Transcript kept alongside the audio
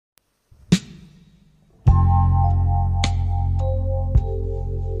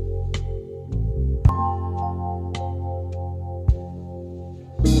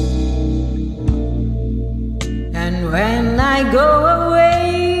I go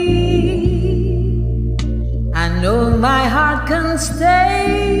away, I know my heart can stay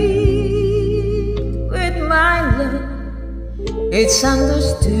with my love. It's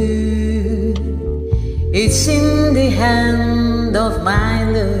understood, it's in the hand of my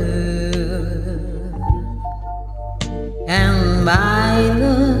love, and my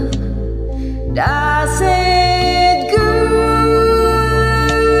love does it good.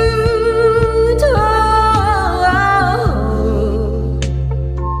 Oh, oh,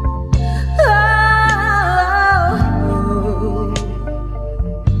 oh.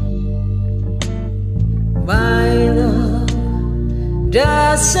 My love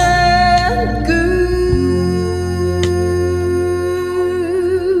does it good.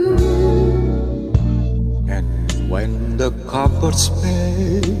 When the cupboard's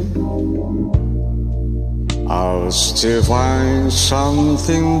bare, I'll still find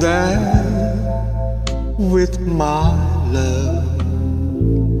something there with my love.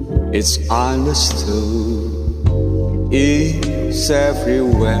 It's understood, it's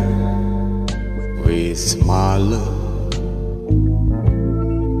everywhere with my love,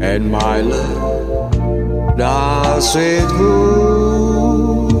 and my love does it good.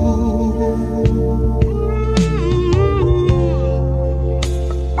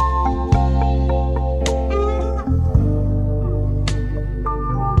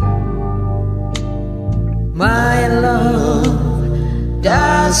 My love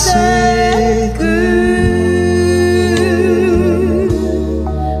does it good.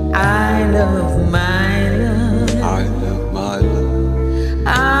 I love my love. I love my love.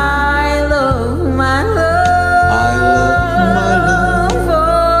 I love my love. I love my love.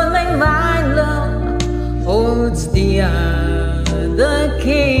 Only my love holds the other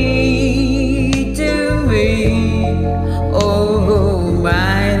key to me. Oh,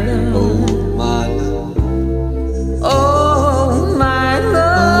 my love. Oh, my love. Oh, my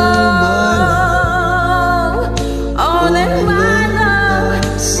love. Only my love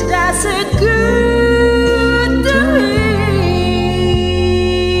does it good to me.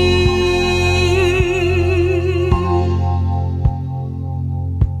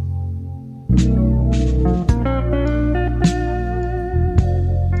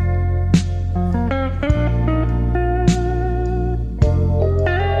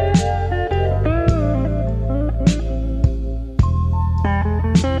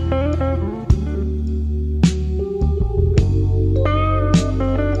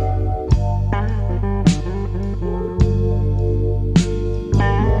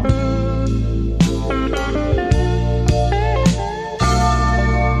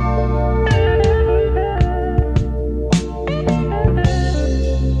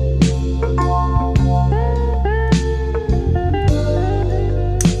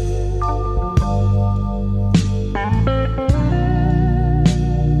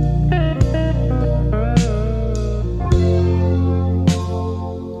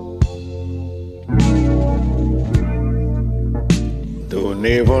 Don't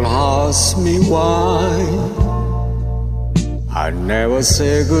ever ask me why I never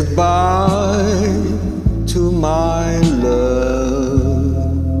say goodbye to my love.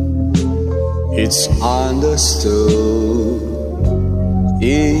 It's understood,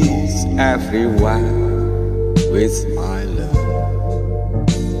 it's everywhere with my love,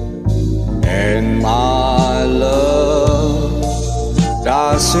 and my love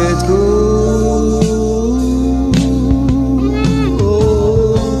does it good.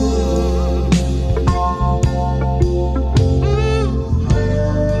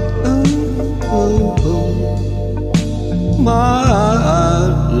 My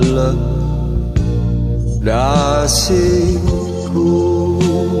love does it good.